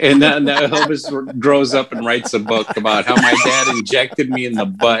license. And now Elvis grows up and writes a book about how my dad injected me in the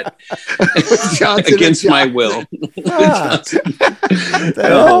butt against my will.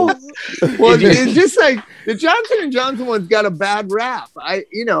 Well, it's just like the Johnson & Johnson one's got a bad rap.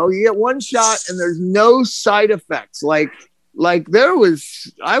 You get one shot and there's no side effects. I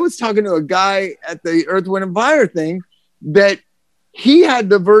was talking to a guy at the Earth, Wind and Fire thing that he had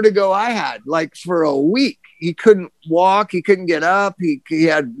the vertigo I had, like for a week. He couldn't walk. He couldn't get up. He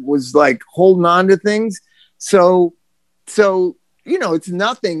was like holding on to things. So, it's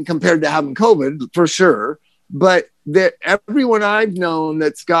nothing compared to having COVID for sure. But everyone I've known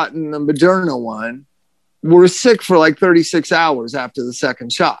that's gotten the Moderna one were sick for like 36 hours after the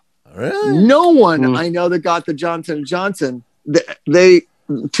second shot. Really? No one I know that got the Johnson & Johnson,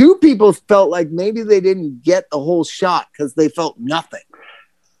 two people felt like maybe they didn't get the whole shot because they felt nothing.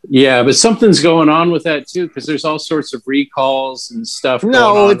 Yeah, but something's going on with that too, because there's all sorts of recalls and stuff.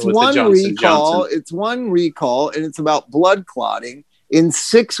 No, it's one recall. It's one recall, and it's about blood clotting in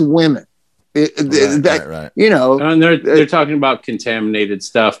 6 women. Right. And they're talking about contaminated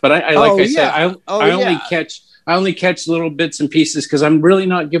stuff. But I only catch little bits and pieces because I'm really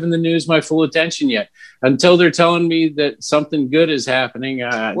not giving the news my full attention yet. Until they're telling me that something good is happening,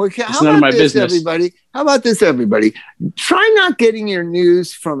 it's none of my business. How about this, everybody? Try not getting your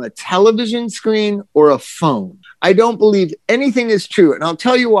news from a television screen or a phone. I don't believe anything is true, and I'll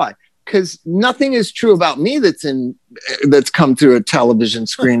tell you why. Because nothing is true about me that's come through a television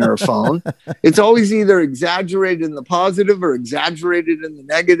screen or a phone. It's always either exaggerated in the positive or exaggerated in the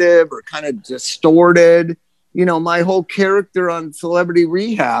negative or kind of distorted. My whole character on Celebrity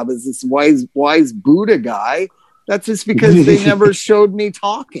Rehab is this wise Buddha guy. That's just because they never showed me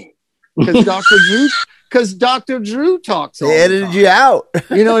talking. Because Dr. Drew talks. They edited you out.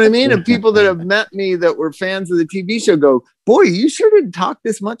 You know what I mean? And people that have met me that were fans of the TV show go, boy, you sure didn't talk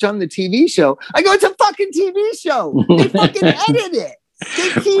this much on the TV show. I go, it's a fucking TV show. They fucking edit it.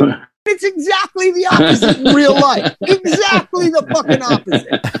 It's exactly the opposite in real life. Exactly the fucking opposite.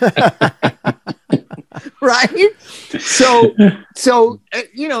 Right? So,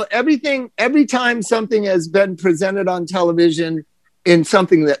 every time something has been presented on television in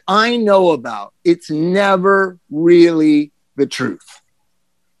something that I know about, it's never really the truth.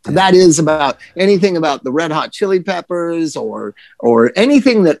 That is about anything about the Red Hot Chili Peppers or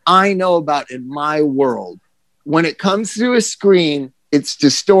anything that I know about in my world. When it comes through a screen, it's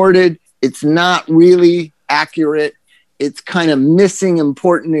distorted. It's not really accurate. It's kind of missing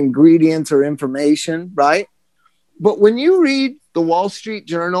important ingredients or information, right? But when you read the Wall Street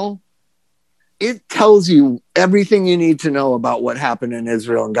Journal, it tells you everything you need to know about what happened in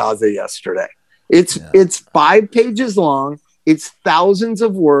Israel and Gaza yesterday. It's 5 pages long. It's thousands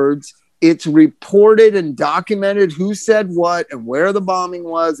of words. It's reported and documented who said what and where the bombing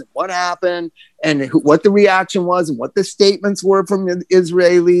was and what happened and what the reaction was and what the statements were from the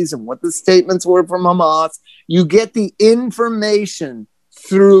Israelis and what the statements were from Hamas. You get the information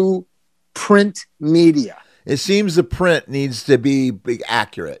through print media. It seems the print needs to be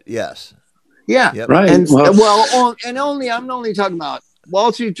accurate. Yes. Yeah. Yep. Right. And I'm only talking about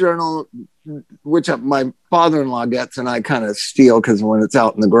Wall Street Journal, which my father-in-law gets and I kind of steal because when it's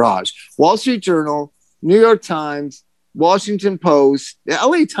out in the garage. Wall Street Journal, New York Times, Washington Post. The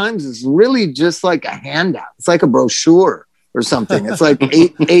LA Times is really just like a handout. It's like a brochure or something. It's like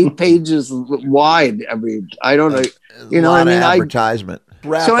eight pages wide. I don't know. You know what I mean? Advertisement.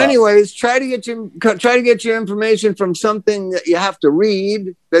 So anyways, try to get your information from something that you have to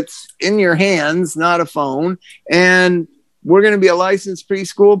read that's in your hands, not a phone. And we're going to be a licensed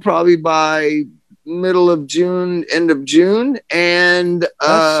preschool probably by middle of June, end of June. And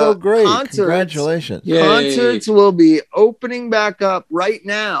that's so great. Congratulations. Concerts will be opening back up right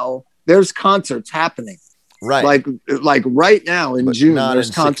now. There's concerts happening. Right. Like right now in June, there's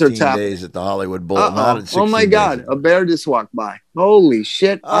concerts happening. Days at the Hollywood Bowl. Not in 16 oh my God. days. A bear just walked by. Holy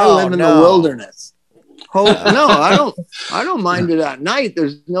shit. I live in the wilderness. No, I don't mind it at night.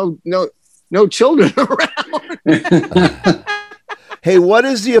 There's no children around. Hey, what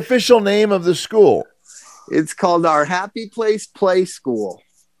is the official name of the school? It's called Our Happy Place Play School.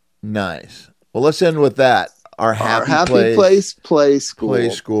 Nice. Well, let's end with that. our happy place play school. Play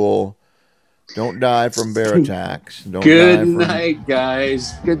school. Don't die from bear attacks. Good night,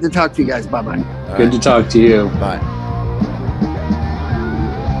 guys. Good to talk to you guys. Bye-bye. Good to talk to you. Bye.